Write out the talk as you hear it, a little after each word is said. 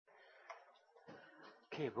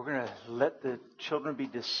Okay, we're going to let the children be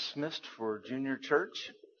dismissed for junior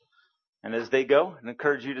church. And as they go, I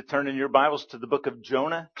encourage you to turn in your Bibles to the book of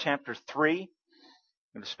Jonah, chapter 3.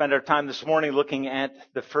 We're going to spend our time this morning looking at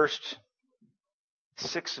the first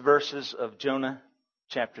 6 verses of Jonah,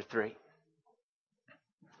 chapter 3.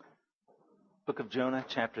 Book of Jonah,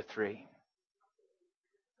 chapter 3.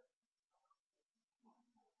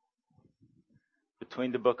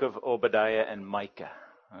 Between the book of Obadiah and Micah,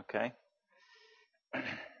 okay?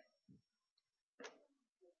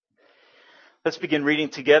 Let's begin reading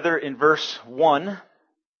together in verse 1.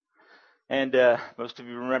 And most of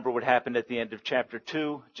you remember what happened at the end of chapter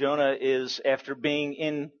 2. Jonah is, after being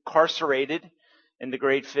incarcerated, and the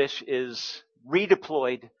great fish is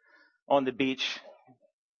redeployed on the beach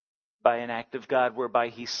by an act of God, whereby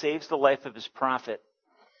he saves the life of his prophet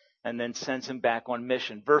and then sends him back on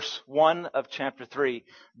mission. Verse 1 of chapter 3.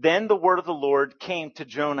 Then the word of the Lord came to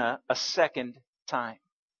Jonah a second time.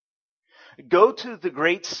 Go to the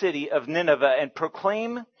great city of Nineveh and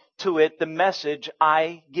proclaim to it the message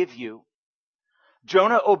I give you.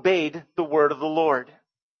 Jonah obeyed the word of the Lord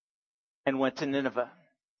and went to Nineveh.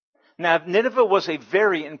 Now, Nineveh was a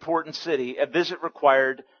very important city. A visit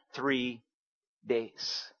required 3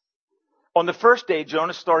 days. On the first day,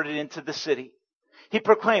 Jonah started into the city. He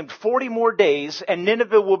proclaimed 40 more days and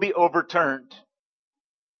Nineveh will be overturned.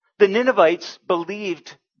 The Ninevites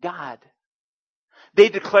believed God. They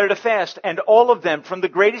declared a fast, and all of them, from the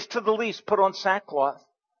greatest to the least, put on sackcloth.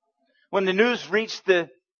 When the news reached the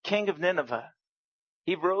king of Nineveh,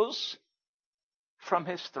 he rose from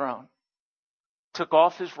his throne, took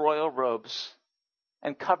off his royal robes,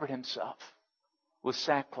 and covered himself with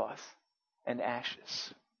sackcloth and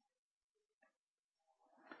ashes.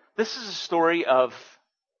 This is a story of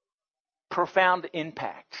profound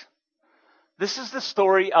impact. This is the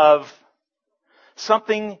story of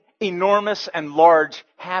something enormous and large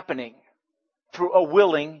happening through a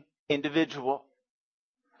willing individual.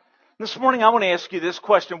 This morning I want to ask you this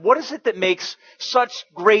question. What is it that makes such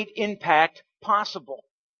great impact possible?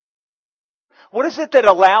 What is it that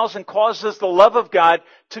allows and causes the love of God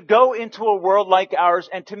to go into a world like ours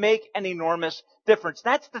and to make an enormous difference?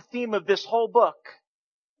 That's the theme of this whole book.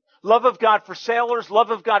 Love of God for sailors,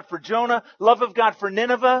 love of God for Jonah, love of God for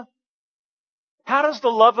Nineveh. How does the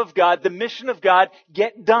love of God, the mission of God,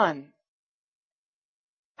 get done?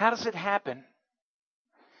 How does it happen?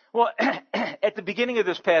 Well, at the beginning of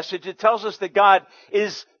this passage, it tells us that God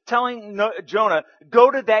is telling Jonah, go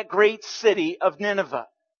to that great city of Nineveh.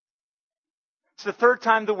 It's the third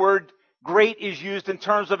time the word great is used in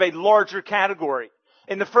terms of a larger category.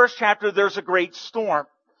 In the first chapter, there's a great storm.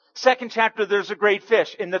 Second chapter, there's a great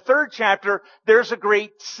fish. In the third chapter, there's a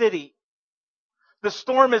great city. The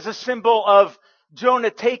storm is a symbol of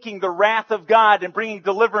Jonah taking the wrath of God and bringing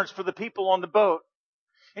deliverance for the people on the boat.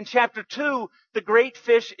 In chapter 2, the great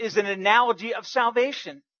fish is an analogy of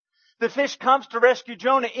salvation. The fish comes to rescue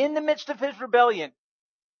Jonah in the midst of his rebellion,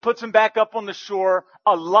 puts him back up on the shore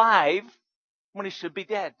alive when he should be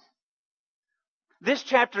dead. This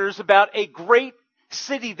chapter is about a great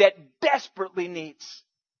city that desperately needs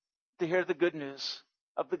to hear the good news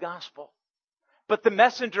of the gospel. But the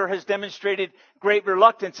messenger has demonstrated great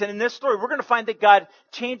reluctance. And in this story, we're going to find that God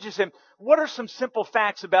changes him. What are some simple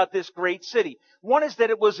facts about this great city? One is that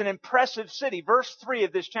it was an impressive city. Verse 3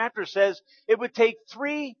 of this chapter says it would take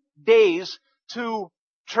 3 days to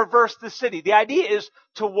traverse the city. The idea is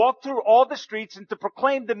to walk through all the streets and to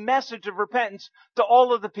proclaim the message of repentance to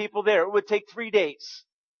all of the people there. It would take 3 days,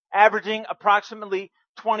 averaging approximately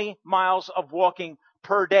 20 miles of walking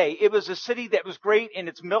per day. It was a city that was great in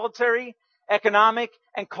its military, economic,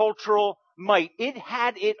 and cultural might. It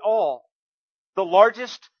had it all. The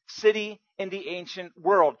largest city in the ancient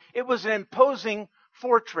world. It was an imposing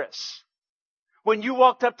fortress. When you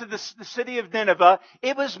walked up to the city of Nineveh,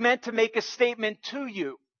 it was meant to make a statement to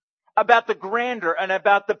you about the grandeur and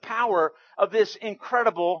about the power of this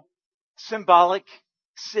incredible symbolic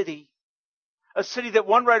city. A city that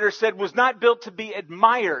one writer said was not built to be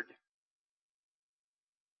admired,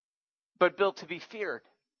 but built to be feared.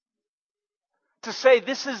 To say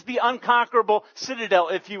this is the unconquerable citadel,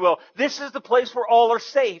 if you will. This is the place where all are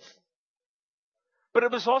safe. But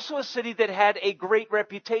it was also a city that had a great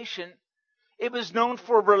reputation. It was known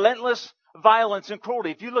for relentless violence and cruelty.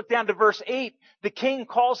 If you look down to verse 8, the king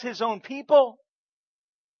calls his own people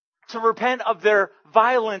to repent of their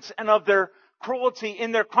violence and of their cruelty.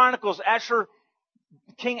 In their chronicles,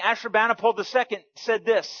 King Ashurbanipal II said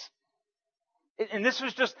this. And this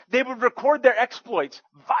was just, they would record their exploits,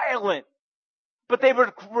 violent. But they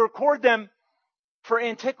would record them for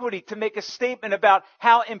antiquity to make a statement about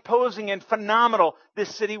how imposing and phenomenal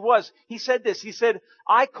this city was. He said this. He said,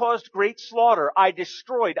 I caused great slaughter. I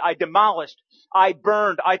destroyed. I demolished. I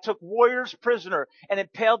burned. I took warriors prisoner and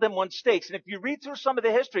impaled them on stakes. And if you read through some of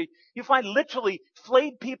the history, you find literally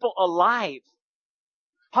flayed people alive,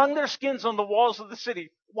 hung their skins on the walls of the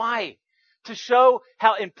city. Why? To show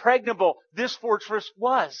how impregnable this fortress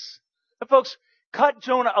was. And folks, cut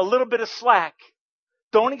Jonah a little bit of slack.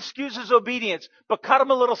 Don't excuse his obedience, but cut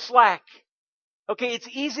him a little slack. Okay, it's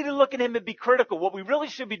easy to look at him and be critical. What we really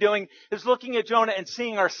should be doing is looking at Jonah and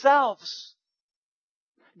seeing ourselves.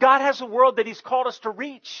 God has a world that He's called us to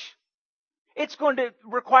reach. It's going to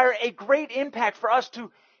require a great impact for us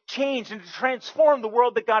to change and to transform the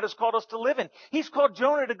world that God has called us to live in. He's called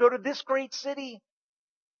Jonah to go to this great city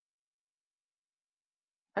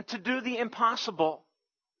and to do the impossible.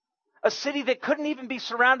 A city that couldn't even be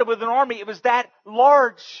surrounded with an army. It was that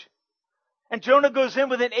large. And Jonah goes in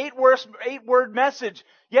with an 8-word message.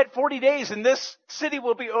 Yet 40 days and this city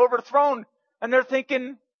will be overthrown. And they're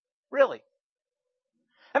thinking, really?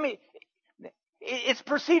 I mean, it's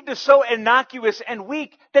perceived as so innocuous and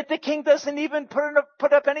weak that the king doesn't even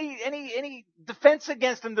put up any defense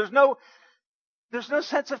against him. There's no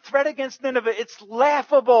sense of threat against Nineveh. It's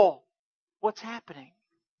laughable what's happening.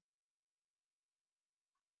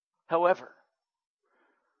 However,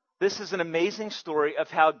 this is an amazing story of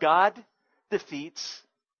how God defeats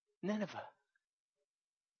Nineveh.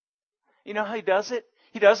 You know how He does it?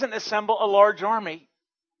 He doesn't assemble a large army.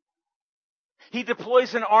 He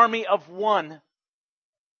deploys an army of one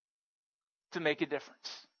to make a difference.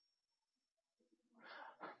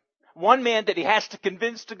 One man that He has to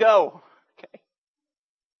convince to go. Okay.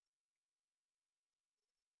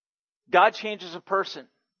 God changes a person.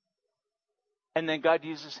 And then God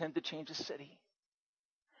uses him to change a city.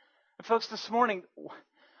 And folks, this morning,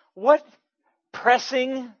 what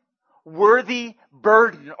pressing, worthy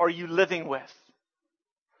burden are you living with?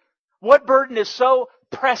 What burden is so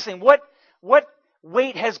pressing? What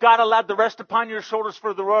weight has God allowed to rest upon your shoulders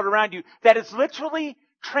for the world around you that is literally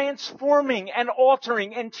transforming and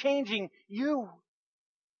altering and changing you?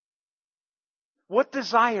 What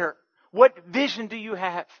desire, what vision do you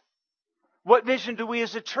have? What vision do we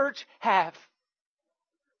as a church have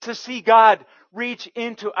to see God reach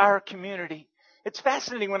into our community? It's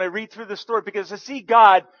fascinating when I read through the story because I see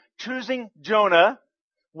God choosing Jonah,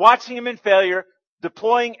 watching him in failure,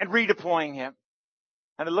 deploying and redeploying him.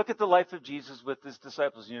 And I look at the life of Jesus with His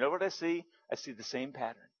disciples. You know what I see? I see the same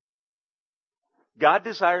pattern. God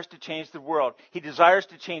desires to change the world. He desires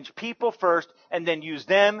to change people first and then use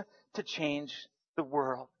them to change the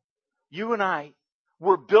world. You and I,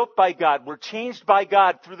 we're built by God. We're changed by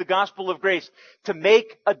God through the gospel of grace to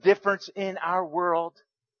make a difference in our world.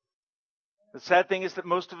 The sad thing is that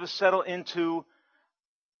most of us settle into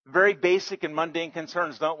very basic and mundane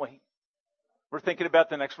concerns, don't we? We're thinking about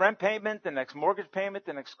the next rent payment, the next mortgage payment,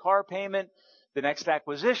 the next car payment, the next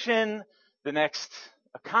acquisition, the next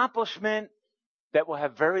accomplishment that will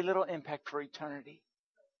have very little impact for eternity.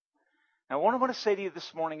 Now, what I want to say to you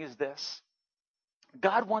this morning is this.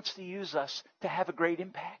 God wants to use us to have a great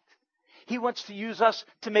impact. He wants to use us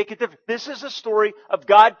to make a difference. This is a story of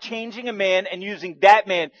God changing a man and using that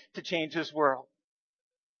man to change his world.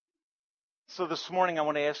 So this morning I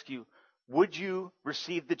want to ask you, would you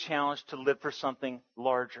receive the challenge to live for something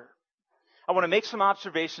larger? I want to make some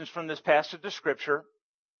observations from this passage of Scripture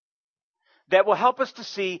that will help us to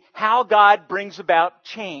see how God brings about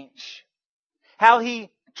change, how He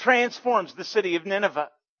transforms the city of Nineveh.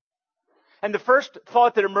 And the first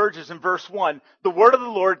thought that emerges in verse 1, the word of the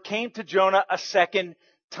Lord came to Jonah a second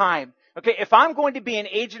time. Okay, if I'm going to be an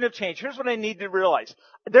agent of change, here's what I need to realize.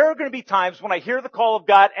 There are going to be times when I hear the call of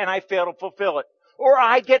God and I fail to fulfill it. Or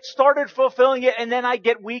I get started fulfilling it and then I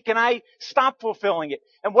get weak and I stop fulfilling it.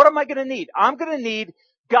 And what am I going to need? I'm going to need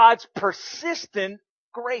God's persistent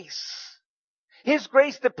grace. His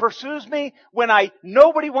grace that pursues me when I know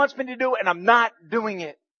what He wants me to do and I'm not doing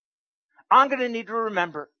it. I'm going to need to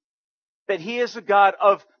remember that He is a God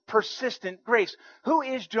of persistent grace. Who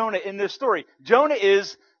is Jonah in this story? Jonah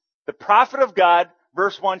is the prophet of God,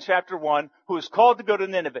 verse 1, chapter 1, who is called to go to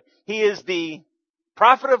Nineveh. He is the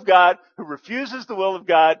prophet of God who refuses the will of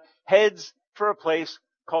God, heads for a place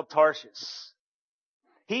called Tarshish.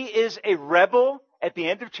 He is a rebel at the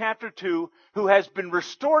end of chapter 2 who has been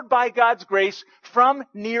restored by God's grace from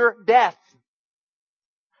near death.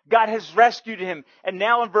 God has rescued him. And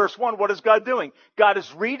now in verse 1, what is God doing? God is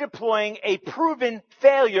redeploying a proven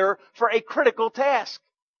failure for a critical task.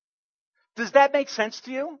 Does that make sense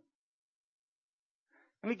to you?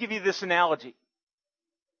 Let me give you this analogy.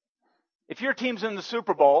 If your team's in the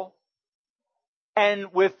Super Bowl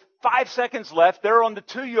And with 5 seconds left, they're on the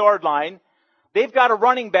 2-yard line. They've got a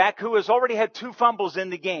running back who has already had 2 fumbles in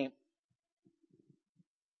the game.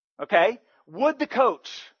 Okay? Would the coach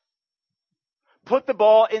put the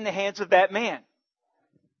ball in the hands of that man?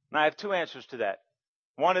 And I have 2 answers to that.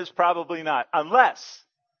 One is probably not, unless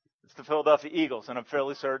it's the Philadelphia Eagles, and I'm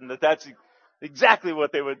fairly certain that that's exactly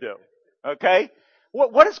what they would do. Okay?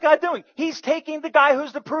 What is God doing? He's taking the guy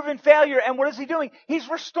who's the proven failure, and what is he doing? He's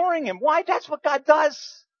restoring him. Why? That's what God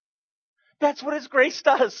does. That's what His grace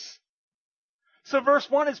does. So verse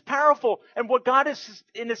 1 is powerful, and what God is,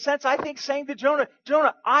 in a sense, I think, saying to Jonah,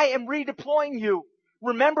 Jonah, I am redeploying you.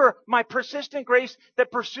 Remember my persistent grace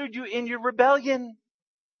that pursued you in your rebellion.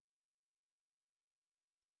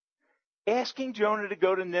 Asking Jonah to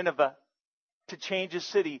go to Nineveh to change his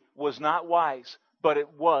city was not wise, but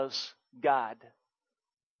it was God.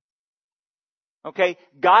 Okay?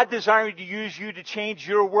 God desiring to use you to change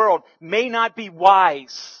your world may not be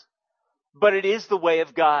wise, but it is the way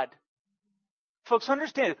of God. Folks,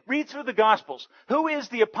 understand it. Read through the Gospels. Who is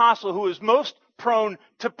the apostle who is most prone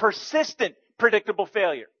to persistent, predictable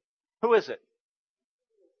failure? Who is it?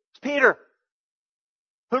 It's Peter.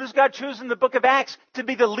 Who does God choose in the book of Acts to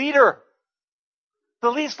be the leader? The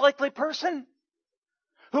least likely person?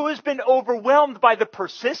 Who has been overwhelmed by the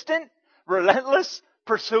persistent, relentless,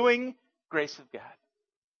 pursuing grace of God.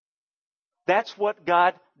 That's what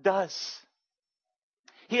God does.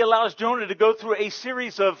 He allows Jonah to go through a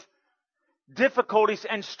series of difficulties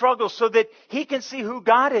and struggles so that he can see who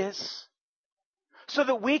God is. So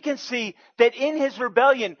that we can see that in his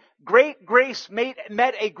rebellion, great grace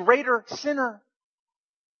met a greater sinner.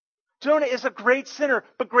 Jonah is a great sinner,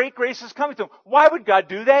 but great grace is coming to him. Why would God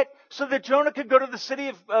do that? So that Jonah could go to the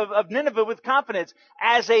city of Nineveh with confidence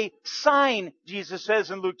as a sign, Jesus says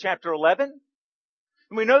in Luke chapter 11.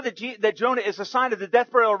 And we know that Jonah is a sign of the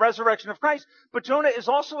death, burial, and resurrection of Christ, but Jonah is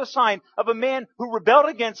also a sign of a man who rebelled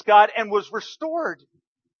against God and was restored.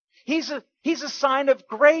 He's a sign of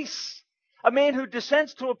grace. A man who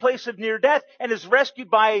descends to a place of near death and is rescued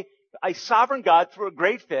by a sovereign God through a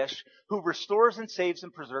great fish who restores and saves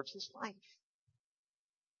and preserves his life.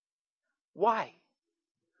 Why?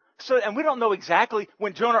 And we don't know exactly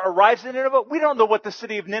when Jonah arrives in Nineveh. We don't know what the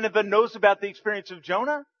city of Nineveh knows about the experience of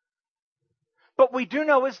Jonah. But we do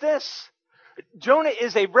know is this. Jonah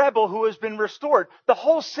is a rebel who has been restored. The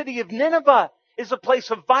whole city of Nineveh is a place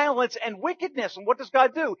of violence and wickedness. And what does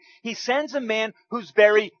God do? He sends a man whose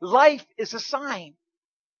very life is a sign.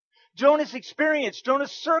 Jonah's experience,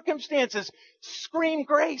 Jonah's circumstances scream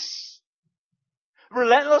grace.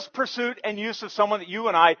 Relentless pursuit and use of someone that you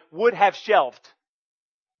and I would have shelved.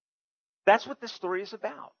 That's what this story is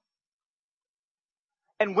about.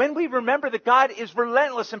 And when we remember that God is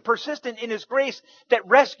relentless and persistent in His grace that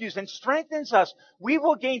rescues and strengthens us, we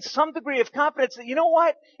will gain some degree of confidence that, you know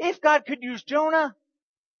what? If God could use Jonah,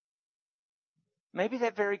 maybe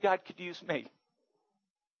that very God could use me.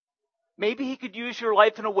 Maybe He could use your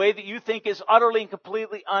life in a way that you think is utterly and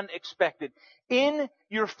completely unexpected. In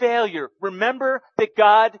your failure, remember that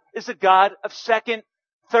God is a God of second,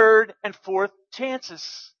 third, and fourth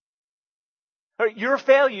chances. Your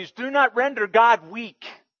failures do not render God weak.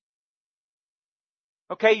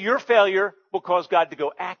 Okay, your failure will cause God to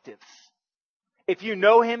go active. If you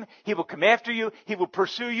know Him, He will come after you, He will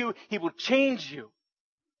pursue you, He will change you,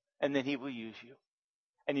 and then He will use you.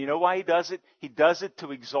 And you know why He does it? He does it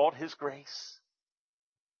to exalt His grace.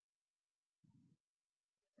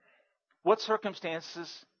 What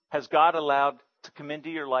circumstances has God allowed to come into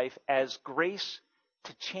your life as grace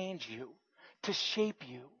to change you, to shape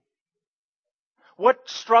you? What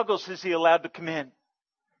struggles has He allowed to come in?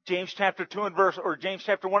 James chapter 1 and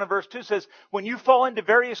verse 2 says, when you fall into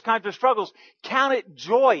various kinds of struggles, count it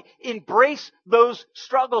joy. Embrace those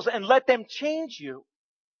struggles and let them change you.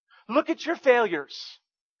 Look at your failures.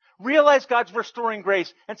 Realize God's restoring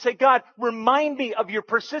grace and say, God, remind me of your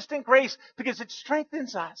persistent grace because it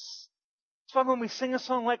strengthens us. That's why when we sing a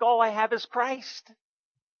song like All I Have Is Christ,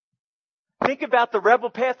 think about the rebel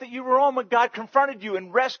path that you were on when God confronted you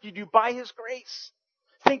and rescued you by His grace.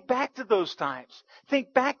 Think back to those times.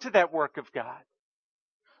 Think back to that work of God.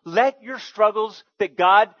 Let your struggles that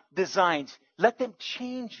God designs, let them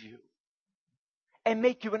change you and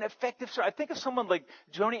make you an effective servant. I think of someone like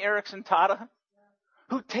Joni Eareckson Tada,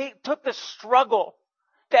 who took the struggle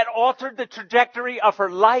that altered the trajectory of her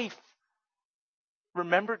life,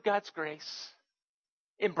 remembered God's grace,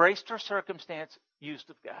 embraced her circumstance, used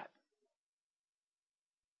of God.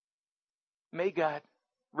 May God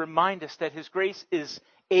remind us that His grace is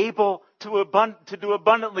able to do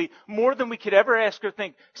abundantly more than we could ever ask or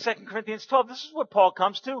think. 2 Corinthians 12, this is what Paul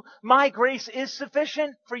comes to. My grace is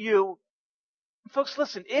sufficient for you. Folks,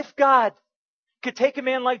 listen, if God could take a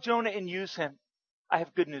man like Jonah and use him, I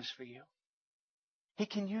have good news for you. He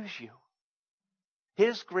can use you.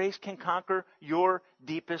 His grace can conquer your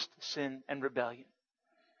deepest sin and rebellion.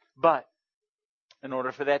 But in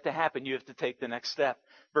order for that to happen, you have to take the next step.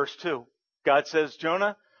 Verse 2, God says,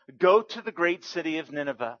 Jonah, go to the great city of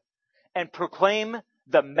Nineveh and proclaim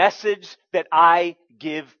the message that I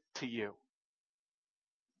give to you.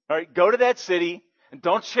 All right, go to that city and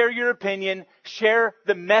don't share your opinion. Share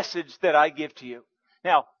the message that I give to you.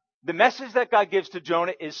 Now, the message that God gives to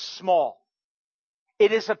Jonah is small.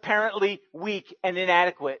 It is apparently weak and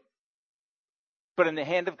inadequate. But in the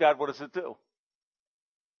hand of God, what does it do?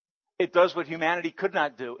 It does what humanity could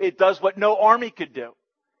not do. It does what no army could do.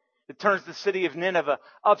 It turns the city of Nineveh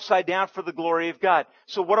upside down for the glory of God.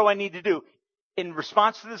 So what do I need to do? In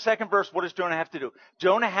response to the second verse, what does Jonah have to do?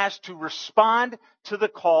 Jonah has to respond to the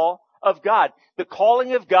call of God. The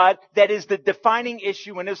calling of God that is the defining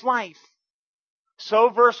issue in his life. So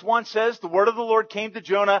verse 1 says, the word of the Lord came to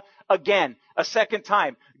Jonah again, a second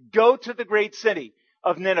time. Go to the great city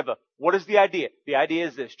of Nineveh. What is the idea? The idea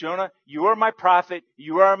is this. Jonah, you are my prophet.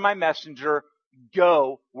 You are my messenger.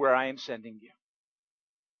 Go where I am sending you.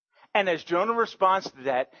 And as Jonah responds to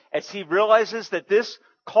that, as he realizes that this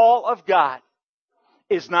call of God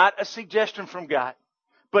is not a suggestion from God,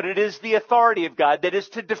 but it is the authority of God that is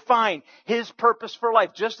to define his purpose for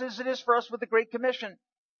life, just as it is for us with the Great Commission.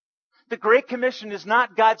 The Great Commission is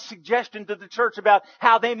not God's suggestion to the church about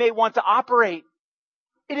how they may want to operate.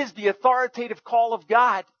 It is the authoritative call of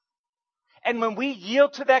God. And when we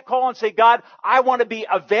yield to that call and say, God, I want to be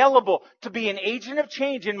available to be an agent of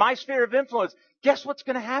change in my sphere of influence, guess what's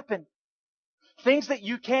going to happen? Things that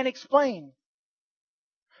you can't explain,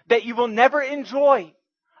 that you will never enjoy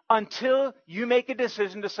until you make a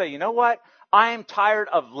decision to say, you know what? I am tired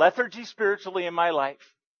of lethargy spiritually in my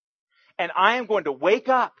life. And I am going to wake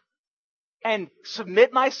up and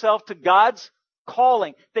submit myself to God's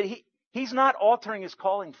calling. That He's not altering His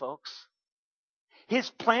calling, folks. His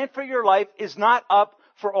plan for your life is not up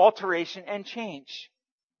for alteration and change.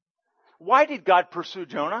 Why did God pursue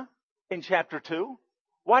Jonah in chapter 2?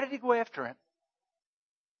 Why did He go after him?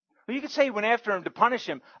 Well, you could say He went after him to punish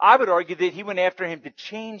him. I would argue that He went after him to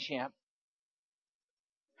change him.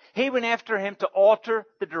 He went after him to alter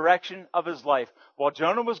the direction of his life. While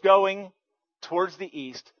Jonah was going towards the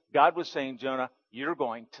east, God was saying, Jonah, you're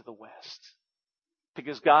going to the west.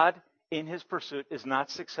 Because God, in His pursuit, is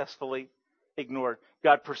not successfully ignored.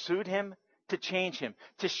 God pursued him to change him,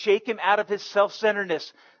 to shake him out of his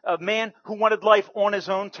self-centeredness, a man who wanted life on his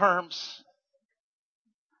own terms.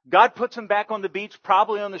 God puts him back on the beach,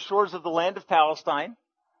 probably on the shores of the land of Palestine.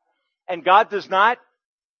 And God does not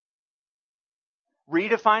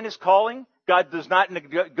redefine his calling. God does not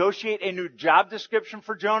negotiate a new job description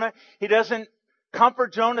for Jonah. He doesn't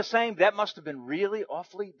comfort Jonah saying, that must have been really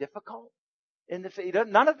awfully difficult.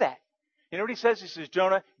 None of that. You know what He says? He says,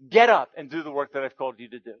 Jonah, get up and do the work that I've called you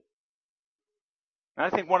to do. And I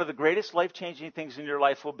think one of the greatest life-changing things in your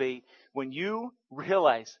life will be when you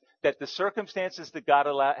realize that the circumstances that God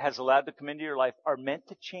has allowed to come into your life are meant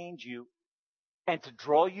to change you and to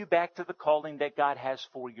draw you back to the calling that God has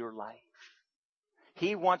for your life.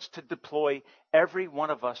 He wants to deploy every one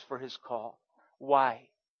of us for His call. Why?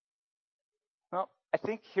 Well, I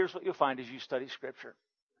think here's what you'll find as you study Scripture.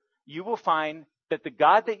 You will find that the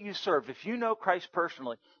God that you serve, if you know Christ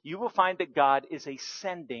personally, you will find that God is a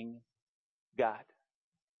sending God.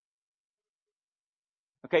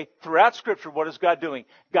 Okay, throughout Scripture, what is God doing?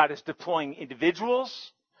 God is deploying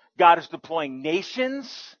individuals. God is deploying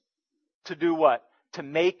nations to do what? To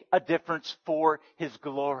make a difference for His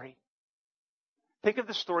glory. Think of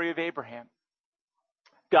the story of Abraham.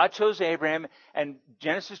 God chose Abraham, and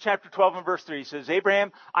Genesis chapter 12 and verse 3 He says,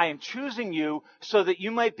 Abraham, I am choosing you so that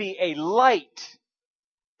you might be a light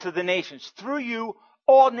to the nations. Through you,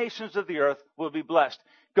 all nations of the earth will be blessed.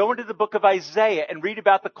 Go into the book of Isaiah and read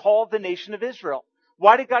about the call of the nation of Israel.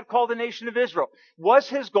 Why did God call the nation of Israel? Was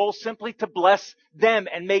His goal simply to bless them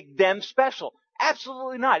and make them special?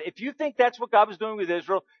 Absolutely not. If you think that's what God was doing with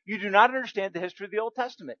Israel, you do not understand the history of the Old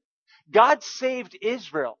Testament. God saved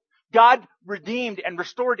Israel. God redeemed and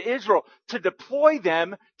restored Israel to deploy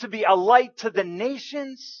them to be a light to the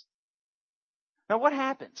nations. Now what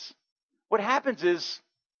happens? What happens is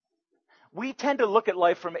we tend to look at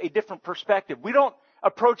life from a different perspective. We don't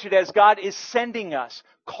approach it as God is sending us,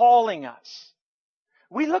 calling us.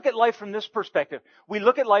 We look at life from this perspective. We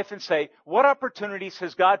look at life and say, what opportunities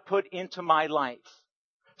has God put into my life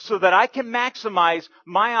so that I can maximize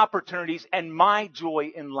my opportunities and my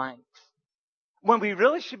joy in life? When we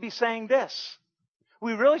really should be saying this.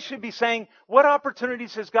 We really should be saying, what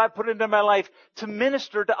opportunities has God put into my life to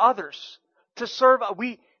minister to others, to serve?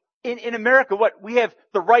 In America, we have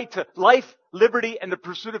the right to life, liberty, and the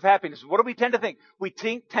pursuit of happiness. What do we tend to think? We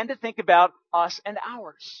tend to think about us and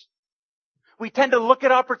ours. We tend to look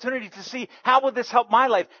at opportunity to see, how will this help my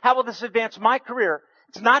life? How will this advance my career?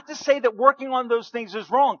 It's not to say that working on those things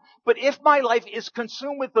is wrong, but if my life is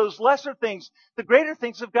consumed with those lesser things, the greater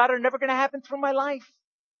things of God are never going to happen through my life.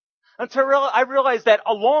 Until I realize that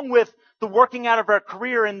along with the working out of our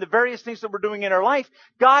career and the various things that we're doing in our life,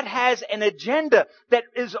 God has an agenda that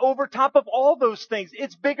is over top of all those things.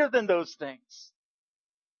 It's bigger than those things.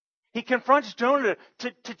 He confronts Jonah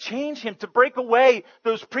to change him, to break away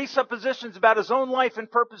those presuppositions about his own life and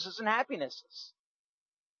purposes and happinesses.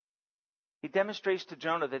 He demonstrates to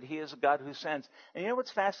Jonah that he is a God who sends. And you know what's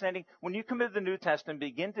fascinating? When you come into the New Testament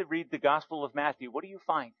and begin to read the Gospel of Matthew, what do you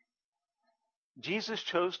find? Jesus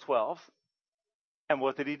chose 12, and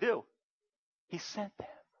what did he do? He sent them.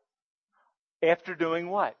 After doing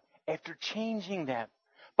what? After changing them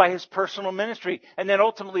by his personal ministry, and then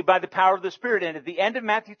ultimately by the power of the Spirit. And at the end of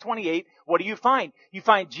Matthew 28, what do you find? You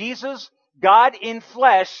find Jesus, God in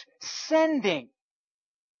flesh, sending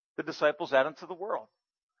the disciples out into the world.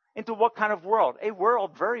 Into what kind of world? A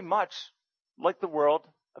world very much like the world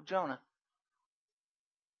of Jonah.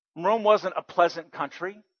 Rome wasn't a pleasant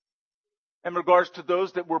country in regards to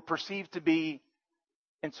those that were perceived to be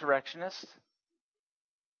insurrectionists.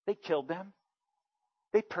 They killed them.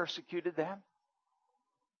 They persecuted them.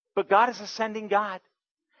 But God is a sending God.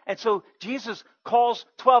 And so Jesus calls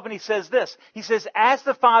 12 and he says this. He says, as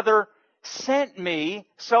the Father sent me,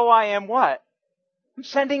 so I am what? I'm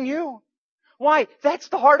sending you. Why? That's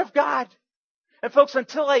the heart of God. And folks,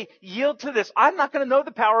 until I yield to this, I'm not going to know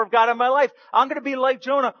the power of God in my life. I'm going to be like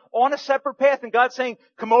Jonah on a separate path. And God's saying,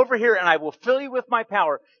 come over here and I will fill you with my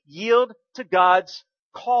power. Yield to God's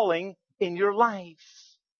calling in your life.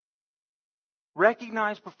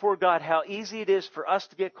 Recognize before God how easy it is for us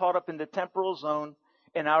to get caught up in the temporal zone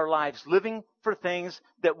in our lives, living for things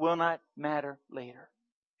that will not matter later.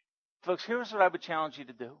 Folks, here's what I would challenge you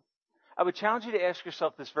to do. I would challenge you to ask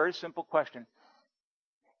yourself this very simple question.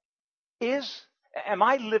 Am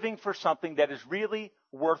I living for something that is really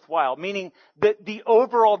worthwhile? Meaning that the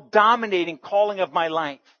overall dominating calling of my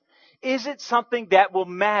life. Is it something that will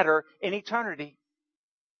matter in eternity?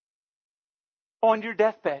 On your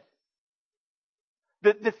deathbed.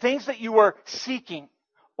 The things that you are seeking,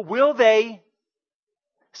 will they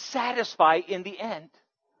satisfy in the end?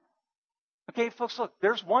 Okay, folks, look,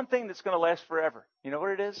 there's one thing that's going to last forever. You know what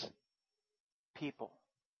it is? People.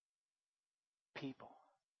 People.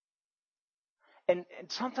 And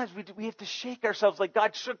sometimes we have to shake ourselves like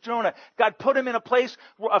God shook Jonah. God put him in a place,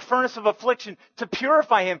 a furnace of affliction to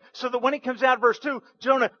purify him so that when he comes out, verse 2,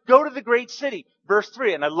 Jonah, go to the great city. Verse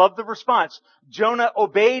 3, and I love the response. Jonah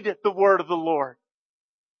obeyed the word of the Lord.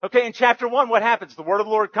 Okay, in chapter 1, what happens? The word of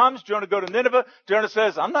the Lord comes. Jonah go to Nineveh. Jonah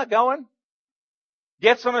says, I'm not going.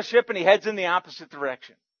 Gets on a ship and he heads in the opposite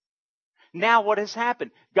direction. Now what has happened?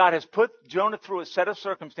 God has put Jonah through a set of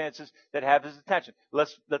circumstances that have his attention.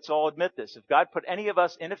 Let's all admit this. If God put any of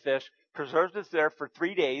us in a fish, preserved us there for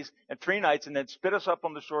 3 days and 3 nights, and then spit us up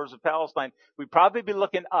on the shores of Palestine, we'd probably be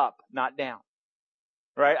looking up, not down.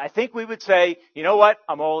 Right? I think we would say, you know what?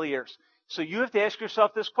 I'm all ears. So you have to ask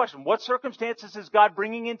yourself this question. What circumstances is God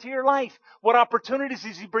bringing into your life? What opportunities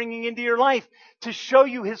is he bringing into your life to show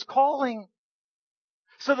you his calling?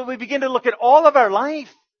 So that we begin to look at all of our life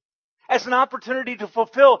as an opportunity to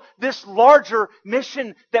fulfill this larger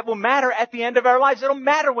mission that will matter at the end of our lives. It'll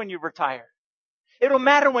matter when you retire. It'll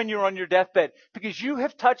matter when you're on your deathbed because you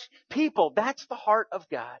have touched people. That's the heart of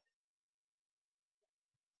God.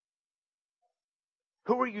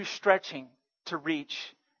 Who are you stretching to reach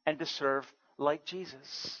and to serve like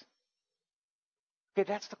Jesus? Okay,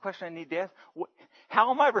 that's the question I need to ask.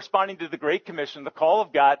 How am I responding to the Great Commission, the call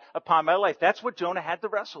of God upon my life? That's what Jonah had to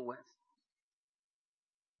wrestle with.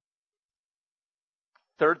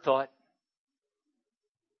 Third thought.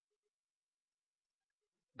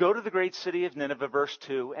 Go to the great city of Nineveh, verse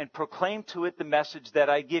 2, and proclaim to it the message that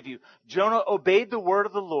I give you. Jonah obeyed the word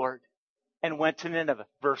of the Lord and went to Nineveh,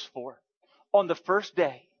 verse 4. On the first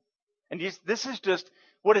day. And this is just,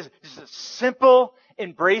 what is it? Just a simple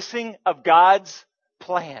embracing of God's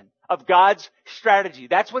plan, of God's strategy.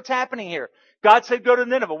 That's what's happening here. God said, go to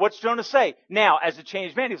Nineveh. What's Jonah say? Now, as a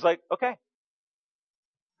changed man, he's like, okay.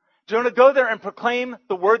 Jonah, go there and proclaim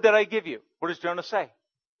the word that I give you. What does Jonah say?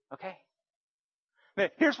 Okay. Now,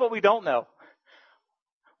 here's what we don't know.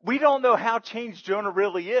 We don't know how changed Jonah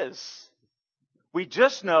really is. We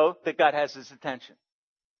just know that God has his attention.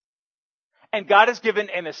 And God has given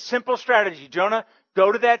him a simple strategy. Jonah,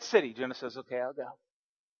 Go to that city. Jonah says, okay, I'll go.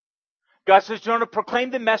 God says, Jonah,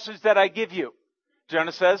 proclaim the message that I give you.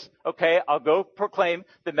 Jonah says, okay, I'll go proclaim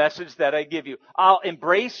the message that I give you. I'll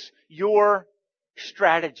embrace your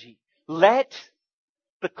strategy. Let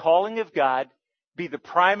the calling of God be the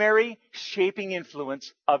primary shaping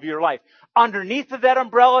influence of your life. Underneath of that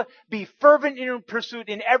umbrella, be fervent in your pursuit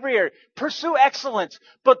in every area. Pursue excellence,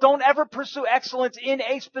 but don't ever pursue excellence in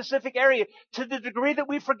a specific area to the degree that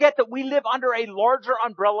we forget that we live under a larger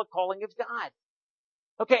umbrella calling of God.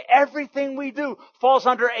 Okay, everything we do falls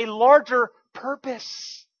under a larger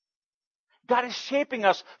purpose. God is shaping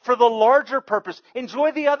us for the larger purpose.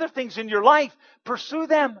 Enjoy the other things in your life. Pursue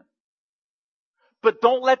them. But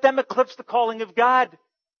don't let them eclipse the calling of God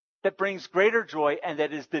that brings greater joy and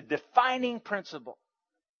that is the defining principle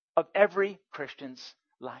of every Christian's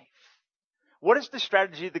life. What is the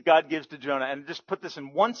strategy that God gives to Jonah? And just put this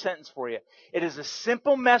in one sentence for you. It is a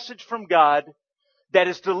simple message from God that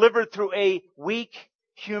is delivered through a weak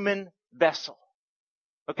human vessel.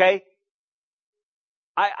 Okay?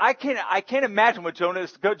 I can't imagine what Jonah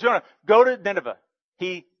is. Jonah, go to Nineveh.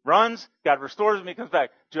 He runs, God restores him, he comes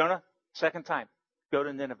back. Jonah, second time. Go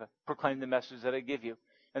to Nineveh, proclaim the message that I give you.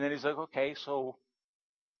 And then he's like, okay, so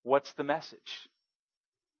what's the message?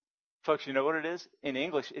 Folks, you know what it is? In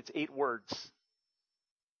English, it's 8 words.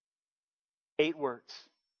 8 words.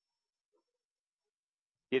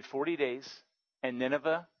 Yet 40 days, and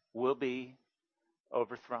Nineveh will be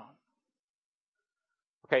overthrown.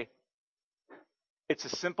 Okay. It's a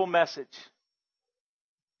simple message,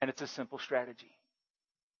 and it's a simple strategy.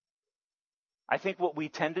 I think what we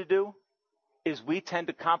tend to do is we tend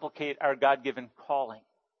to complicate our God-given calling.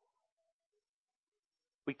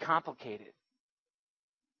 We complicate it.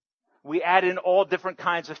 We add in all different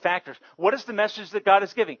kinds of factors. What is the message that God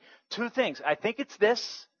is giving? 2 things. I think it's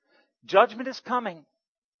this. Judgment is coming.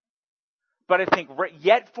 But I think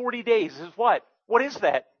yet 40 days is what? What is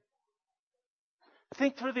that?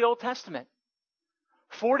 Think through the Old Testament.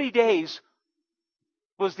 40 days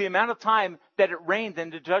was the amount of time that it rained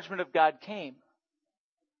and the judgment of God came.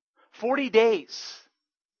 40 days.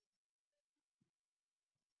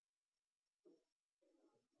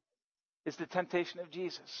 Is the temptation of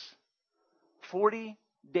Jesus. 40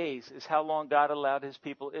 days is how long God allowed his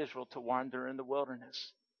people Israel to wander in the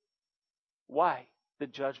wilderness. Why? The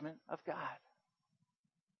judgment of God.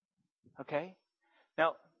 Okay?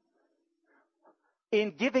 Now,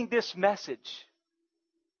 in giving this message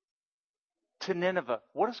to Nineveh,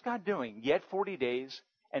 what is God doing? Yet 40 days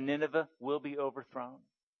and Nineveh will be overthrown.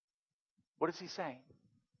 What is he saying?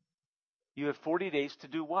 You have 40 days to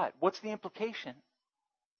do what? What's the implication?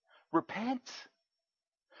 Repent.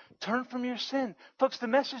 Turn from your sin. Folks, the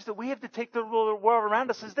message that we have to take to the world around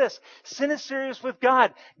us is this. Sin is serious with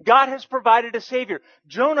God. God has provided a Savior.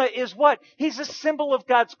 Jonah is what? He's a symbol of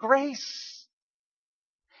God's grace.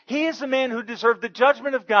 He is a man who deserved the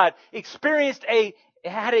judgment of God,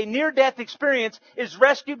 had a near-death experience, is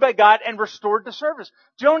rescued by God and restored to service.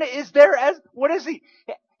 Jonah is there as, what is he?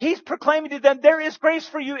 He's proclaiming to them, there is grace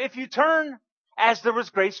for you if you turn, as there was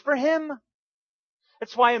grace for him.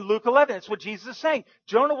 That's why in Luke 11, it's what Jesus is saying.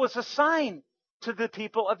 Jonah was a sign to the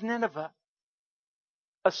people of Nineveh.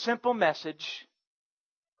 A simple message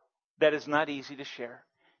that is not easy to share.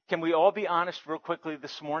 Can we all be honest real quickly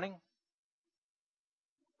this morning?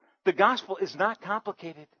 The gospel is not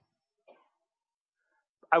complicated.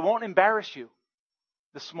 I won't embarrass you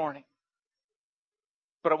this morning.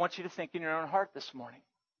 But I want you to think in your own heart this morning.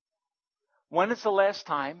 When is the last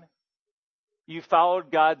time you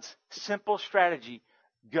followed God's simple strategy?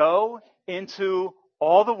 Go into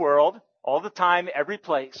all the world, all the time, every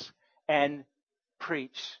place, and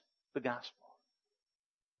preach the gospel.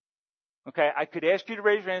 Okay, I could ask you to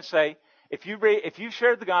raise your hand and say, if you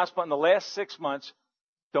shared the gospel in the last 6 months,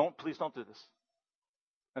 please don't do this.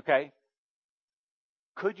 Okay?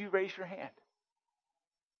 Could you raise your hand?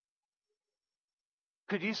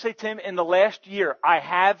 Could you say, Tim, in the last year, I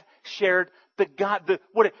have shared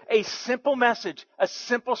a simple message, a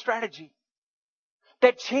simple strategy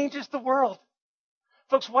that changes the world.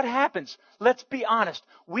 Folks, what happens? Let's be honest.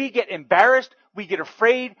 We get embarrassed. We get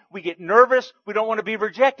afraid. We get nervous. We don't want to be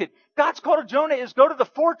rejected. God's call to Jonah is go to the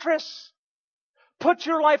fortress. Put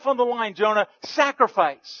your life on the line, Jonah.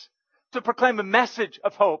 Sacrifice to proclaim a message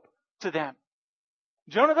of hope to them.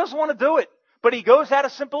 Jonah doesn't want to do it, but he goes out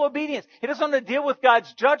of simple obedience. He doesn't want to deal with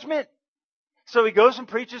God's judgment. So he goes and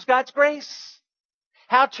preaches God's grace.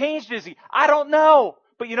 How changed is he? I don't know.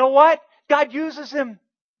 But you know what? God uses him.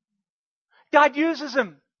 God uses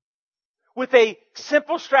him with a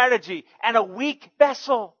simple strategy and a weak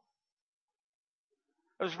vessel.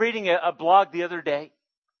 I was reading a blog the other day,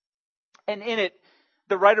 and in it,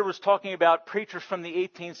 the writer was talking about preachers from the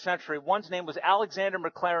 18th century. One's name was Alexander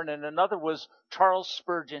Maclaren and another was Charles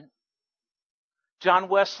Spurgeon. John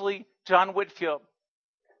Wesley, John Whitefield.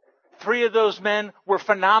 Three of those men were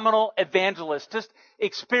phenomenal evangelists, just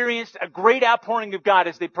experienced a great outpouring of God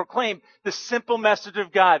as they proclaimed the simple message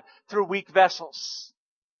of God through weak vessels.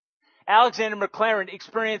 Alexander Maclaren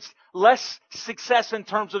experienced less success in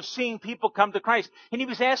terms of seeing people come to Christ, and he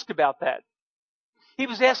was asked about that. He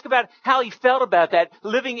was asked about how he felt about that,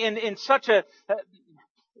 living in such an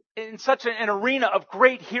arena of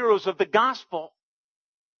great heroes of the gospel.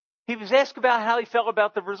 He was asked about how he felt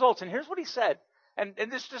about the results, and here's what he said. And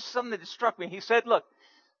this is just something that struck me. He said, look,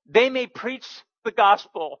 they may preach the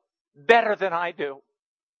gospel better than I do,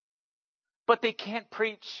 but they can't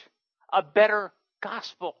preach a better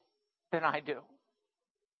gospel than I do.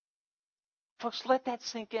 Folks, let that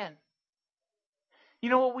sink in. You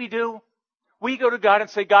know what we do? We go to God and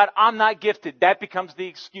say, God, I'm not gifted. That becomes the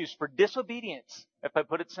excuse for disobedience, if I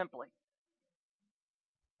put it simply.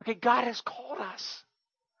 Okay, God has called us.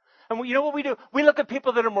 And you know what we do? We look at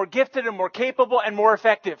people that are more gifted and more capable and more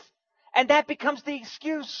effective. And that becomes the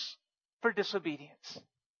excuse for disobedience.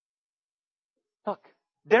 Look,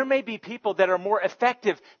 there may be people that are more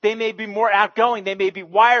effective. They may be more outgoing. They may be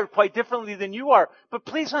wired quite differently than you are. But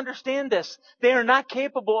please understand this. They are not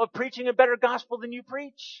capable of preaching a better gospel than you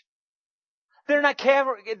preach. They're not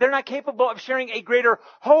capable of sharing a greater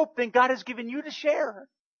hope than God has given you to share.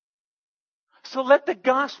 So let the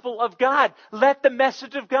gospel of God, let the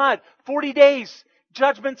message of God, 40 days,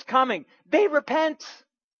 judgment's coming. They repent.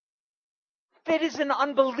 That is an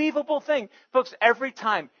unbelievable thing. Folks, every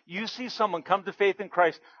time you see someone come to faith in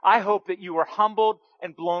Christ, I hope that you are humbled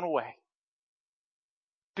and blown away.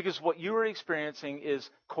 Because what you are experiencing is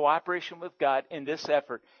cooperation with God in this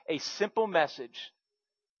effort, a simple message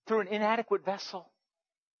through an inadequate vessel.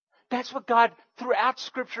 That's what God throughout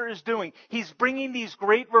Scripture is doing. He's bringing these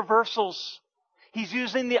great reversals. He's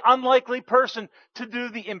using the unlikely person to do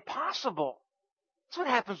the impossible. That's what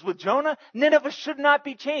happens with Jonah. Nineveh should not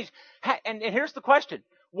be changed. And here's the question.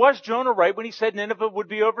 Was Jonah right when he said Nineveh would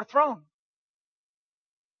be overthrown?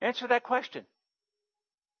 Answer that question.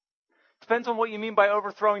 Depends on what you mean by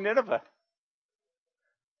overthrowing Nineveh.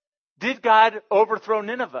 Did God overthrow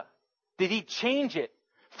Nineveh? Did he change it?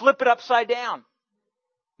 Flip it upside down?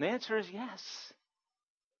 The answer is yes.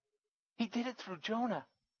 He did it through Jonah.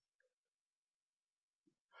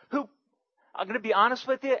 Who, I'm going to be honest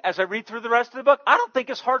with you, as I read through the rest of the book, I don't think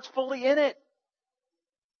his heart's fully in it.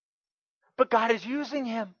 But God is using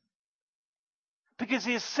him. Because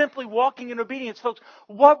he is simply walking in obedience. Folks,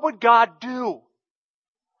 what would God do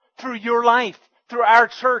through your life, through our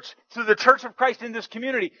church, through the church of Christ in this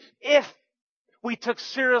community, if we took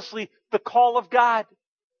seriously the call of God?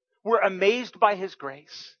 We're amazed by his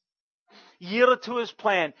grace, yielded to his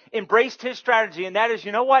plan, embraced his strategy, and that is,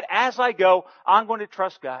 you know what? As I go, I'm going to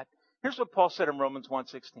trust God. Here's what Paul said in Romans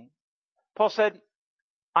 1:16. Paul said,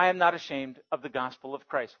 I am not ashamed of the gospel of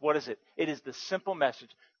Christ. What is it? It is the simple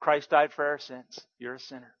message. Christ died for our sins. You're a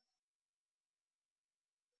sinner.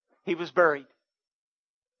 He was buried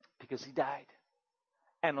because he died.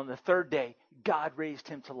 And on the third day, God raised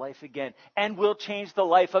him to life again and will change the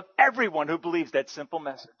life of everyone who believes that simple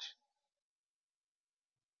message.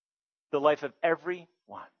 The life of everyone.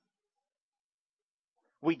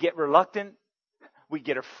 We get reluctant. We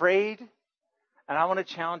get afraid. And I want to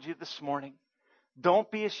challenge you this morning.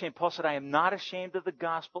 Don't be ashamed. Paul said, I am not ashamed of the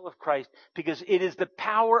gospel of Christ because it is the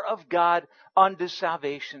power of God unto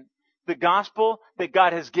salvation. The gospel that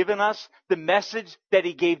God has given us, the message that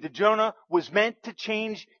he gave to Jonah, was meant to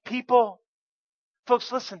change people.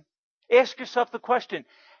 Folks, listen. Ask yourself the question.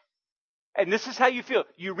 And this is how you feel.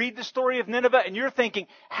 You read the story of Nineveh and you're thinking,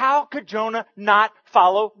 how could Jonah not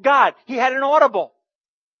follow God? He had an audible.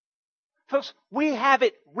 Folks, we have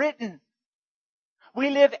it written. We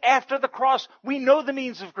live after the cross. We know the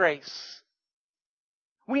means of grace.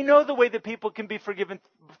 We know the way that people can be forgiven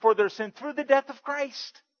for their sin through the death of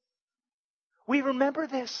Christ. We remember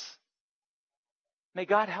this. May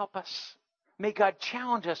God help us. May God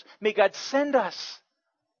challenge us. May God send us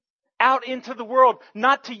out into the world,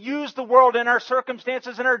 not to use the world in our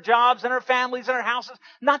circumstances, in our jobs, in our families, in our houses,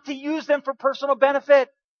 not to use them for personal benefit,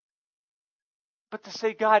 but to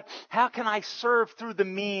say, God, how can I serve through the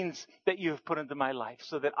means that you have put into my life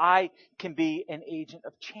so that I can be an agent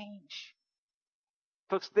of change?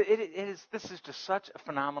 Folks, this is just such a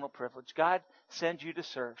phenomenal privilege. God sends you to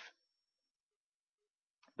serve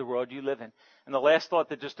the world you live in. And the last thought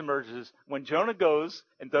that just emerges is when Jonah goes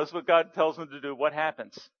and does what God tells him to do, what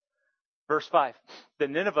happens? Verse 5, the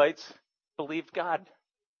Ninevites believed God.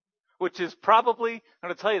 which is probably, I'm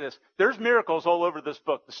going to tell you this, there's miracles all over this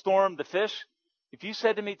book. The storm, the fish. If you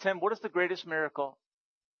said to me, Tim, what is the greatest miracle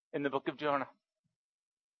in the book of Jonah?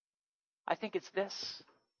 I think it's this.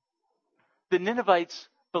 The Ninevites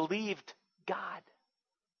believed God.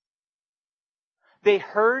 They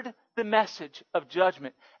heard the message of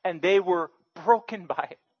judgment and they were broken by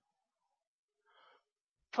it.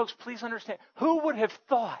 Folks, please understand, who would have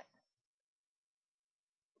thought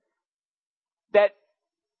that,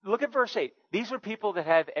 look at verse 8. These are people that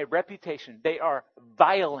have a reputation. They are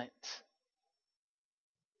violent.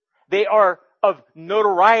 They are of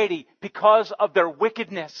notoriety because of their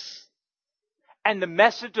wickedness. And the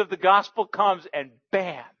message of the gospel comes and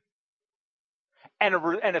bam. And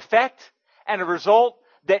an effect and a result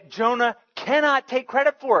that Jonah cannot take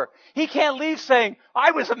credit for. He can't leave saying,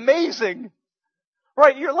 I was amazing.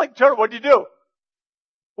 Right, you're like, Jonah, what'd you do?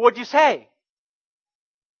 What'd you say?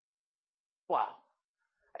 Wow.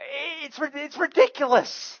 It's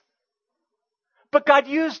ridiculous. But God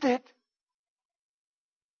used it.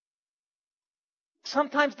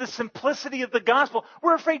 Sometimes the simplicity of the gospel,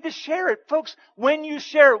 we're afraid to share it. Folks, when you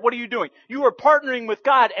share it, what are you doing? You are partnering with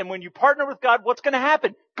God. And when you partner with God, what's going to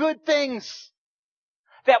happen? Good things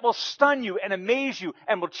that will stun you and amaze you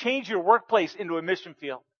and will change your workplace into a mission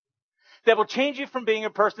field. That will change you from being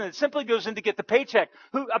a person that simply goes in to get the paycheck,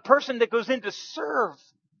 a person that goes in to serve.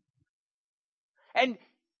 And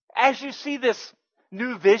as you see this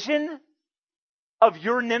new vision of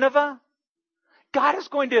your Nineveh, God is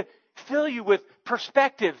going to fill you with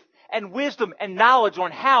perspective and wisdom and knowledge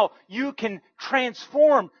on how you can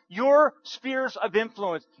transform your spheres of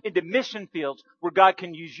influence into mission fields where God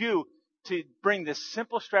can use you to bring this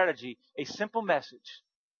simple strategy, a simple message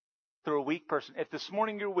through a weak person. If this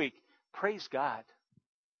morning you're weak, praise God.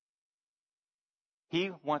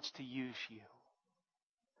 He wants to use you.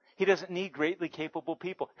 He doesn't need greatly capable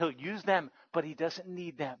people. He'll use them, but he doesn't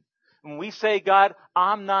need them. When we say, God,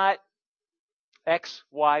 I'm not X,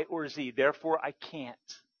 Y, or Z, therefore I can't.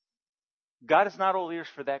 God is not all ears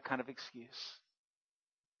for that kind of excuse.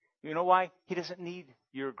 You know why? He doesn't need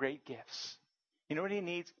your great gifts. You know what he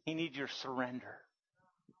needs? He needs your surrender.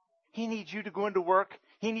 He needs you to go into work.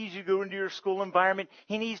 He needs you to go into your school environment.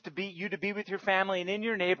 He needs you to be with your family and in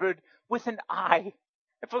your neighborhood with an eye.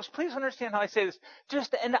 And folks, please understand how I say this.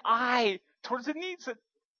 Just an eye towards the needs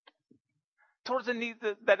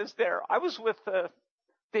that is there. I was with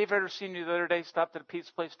Dave Eder Sr. the other day, stopped at a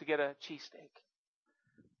pizza place to get a cheesesteak.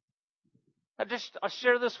 I'll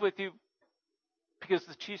share this with you because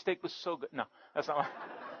the cheesesteak was so good. No, that's not.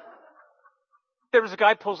 There was a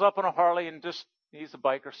guy pulls up on a Harley and he's a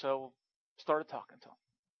biker, so started talking to him.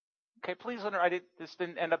 Okay, please this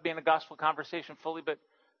didn't end up being a gospel conversation fully, but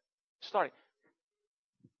starting.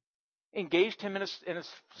 Engaged him in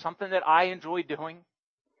something that I enjoy doing.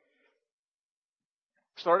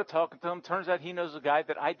 Started talking to him. Turns out he knows a guy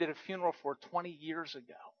that I did a funeral for 20 years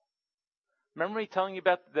ago. Remember me telling you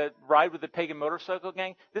about the ride with the pagan motorcycle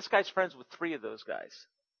gang? This guy's friends with 3 of those guys.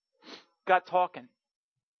 Got talking.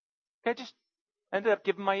 I just ended up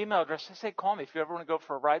giving my email address. I said, call me if you ever want to go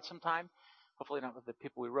for a ride sometime. Hopefully not with the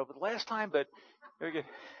people we rode with last time, but very good.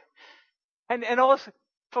 And all this,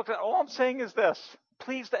 folks, all I'm saying is this.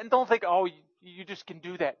 Please, and don't think, oh, you just can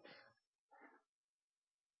do that.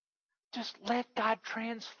 Just let God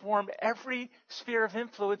transform every sphere of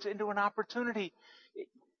influence into an opportunity.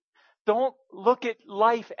 Don't look at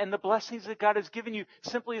life and the blessings that God has given you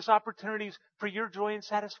simply as opportunities for your joy and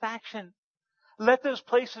satisfaction. Let those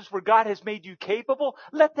places where God has made you capable,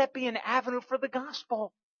 let that be an avenue for the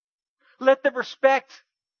gospel. Let the respect,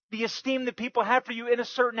 the esteem that people have for you in a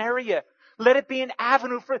certain area, let it be an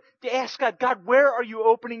avenue to ask God, God, where are you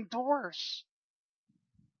opening doors?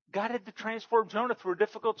 God had to transform Jonah through a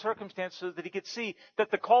difficult circumstance so that he could see that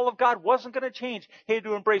the call of God wasn't going to change. He had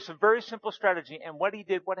to embrace a very simple strategy. And what he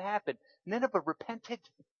did, what happened? Nineveh repented.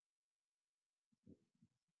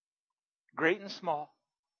 Great and small.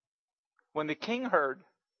 When the king heard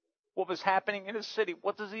what was happening in his city,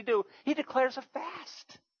 what does he do? He declares a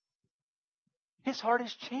fast. His heart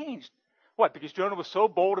has changed. What, because Jonah was so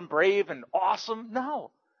bold and brave and awesome?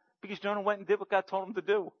 No. Because Jonah went and did what God told him to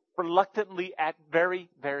do. Reluctantly at very,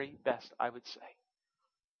 very best, I would say.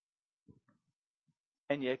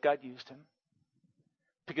 And yet God used him.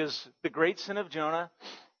 Because the great sin of Jonah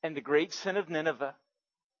and the great sin of Nineveh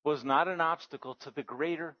was not an obstacle to the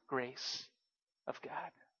greater grace of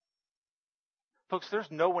God. Folks,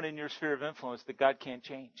 there's no one in your sphere of influence that God can't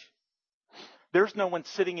change. There's no one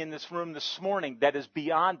sitting in this room this morning that is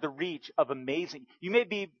beyond the reach of amazing. You may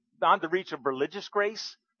be beyond the reach of religious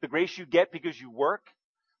grace, the grace you get because you work,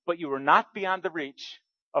 but you are not beyond the reach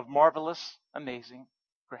of marvelous, amazing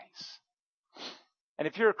grace. And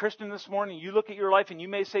if you're a Christian this morning, you look at your life and you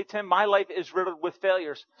may say, Tim, my life is riddled with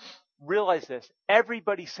failures. Realize this.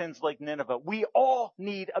 Everybody sins like Nineveh. We all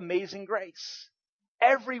need amazing grace.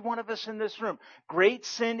 Every one of us in this room. Great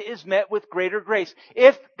sin is met with greater grace.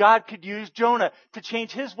 If God could use Jonah to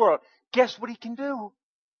change his world, guess what he can do?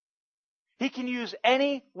 He can use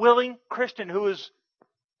any willing Christian who is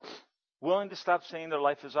willing to stop seeing their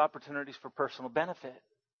life as opportunities for personal benefit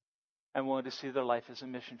and willing to see their life as a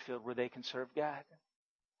mission field where they can serve God.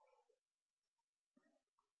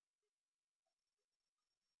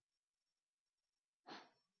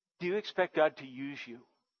 Do you expect God to use you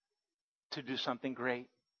to do something great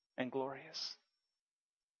and glorious?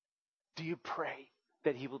 Do you pray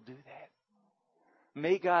that He will do that?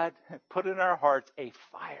 May God put in our hearts a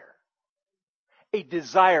fire, a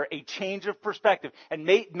desire, a change of perspective. And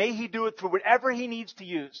may He do it through whatever He needs to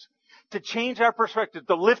use to change our perspective,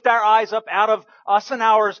 to lift our eyes up out of us and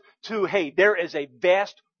ours to, hey, there is a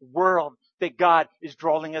vast world that God is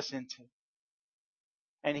drawing us into.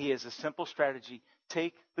 And He has a simple strategy.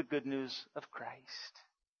 Take the good news of Christ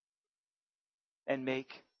and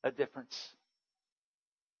make a difference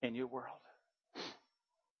in your world.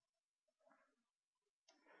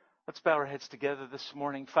 Let's bow our heads together this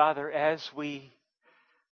morning. Father, as we